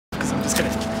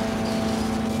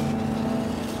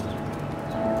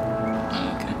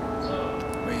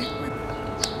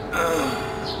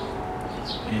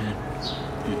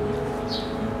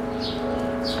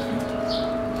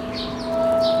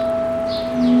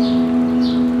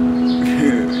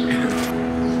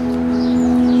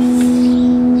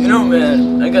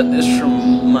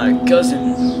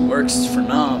works for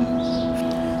numb.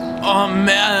 Oh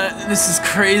man, this is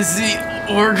crazy.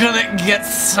 We're gonna get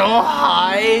so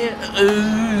high.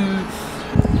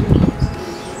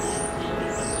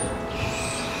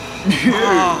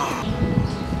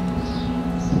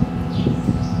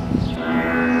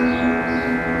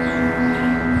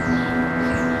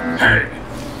 Hey,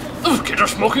 those kids are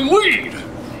smoking weed.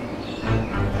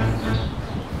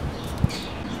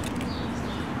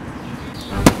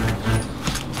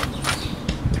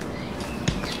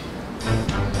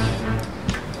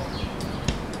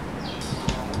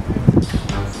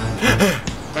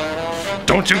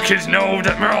 Don't you kids know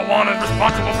that marijuana is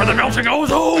responsible for the melting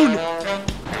ozone?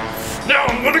 Now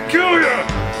I'm gonna kill you!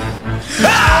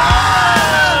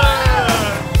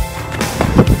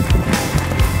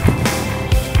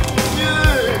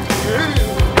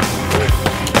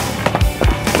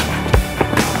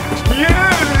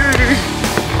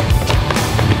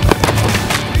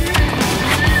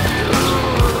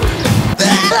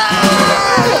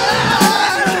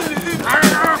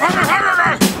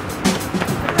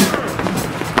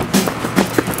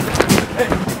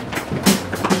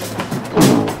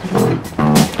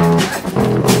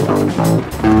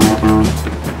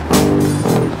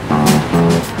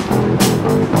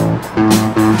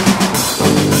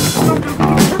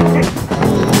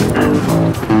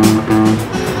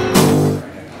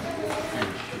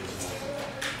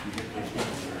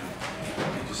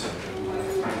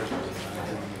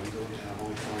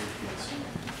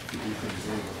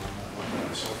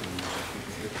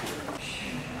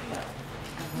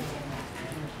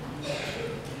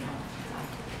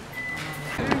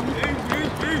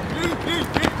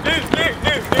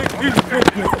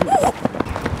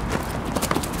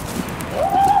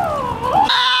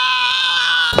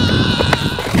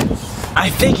 I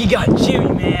think he got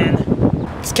Jimmy, man.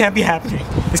 This can't be happening.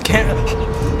 This can't.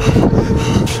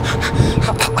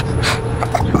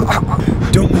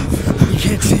 Don't move. He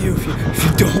can't see you if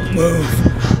you don't move.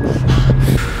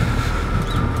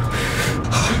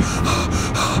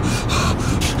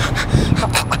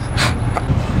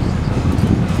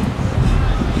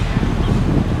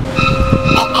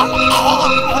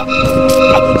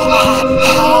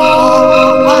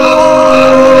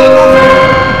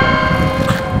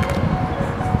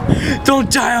 Don't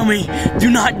die on me! Do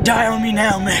not die on me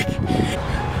now, Mick!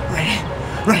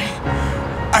 Ray,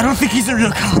 I don't think he's a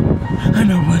real cop. I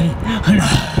know, buddy. I know.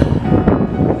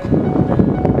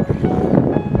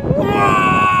 Why?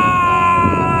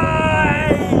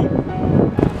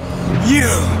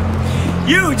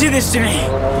 You did this to me!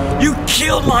 You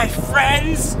killed my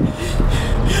friends!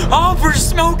 All for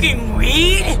smoking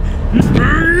weed?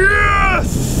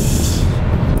 Yes!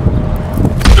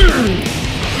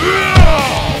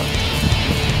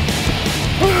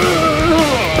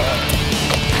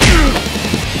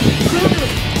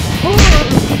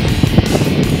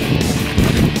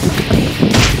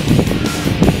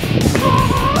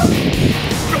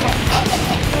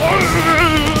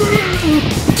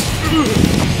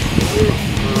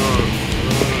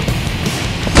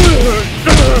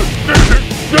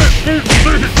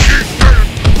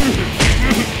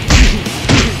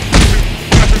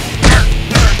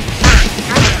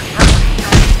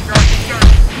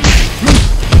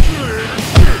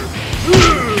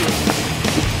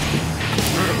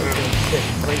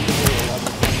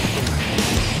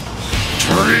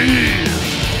 Trees!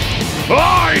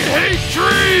 I hate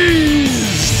trees!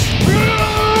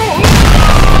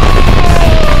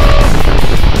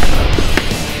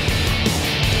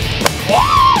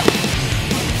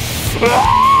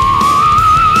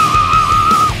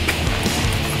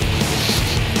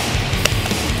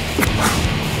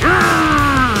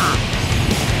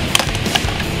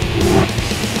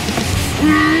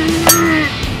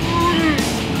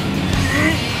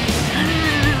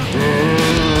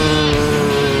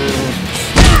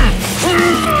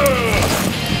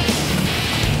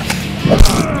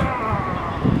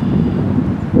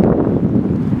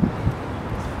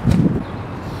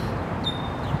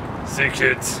 See,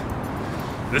 kids,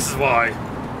 this is why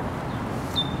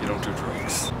you don't do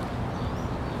drugs.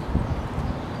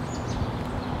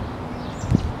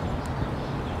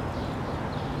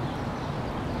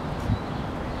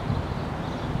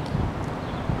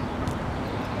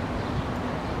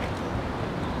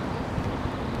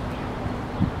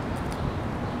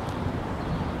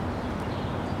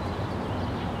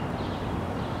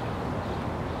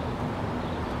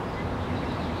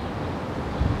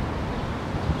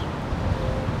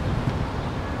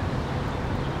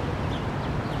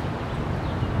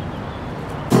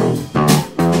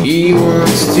 He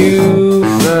wants to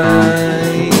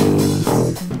fight.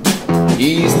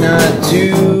 He's not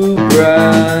too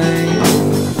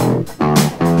bright.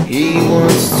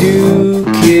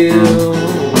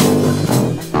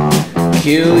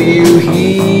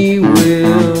 he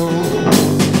will.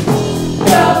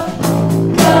 Kop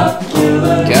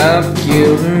Killer. Kop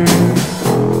Killer.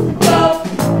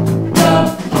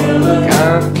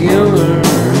 Kop Killer.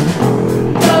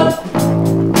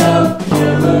 Kop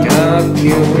Killer. Kop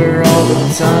Killer all the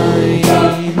time.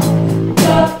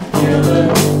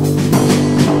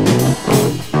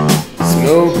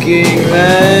 Smoking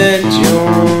that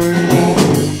joint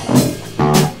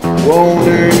won't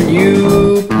earn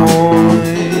you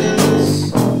points.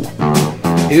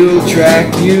 He'll track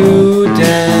you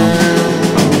down,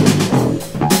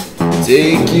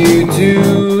 take you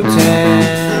to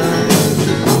town.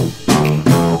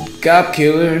 Kop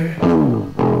Killer.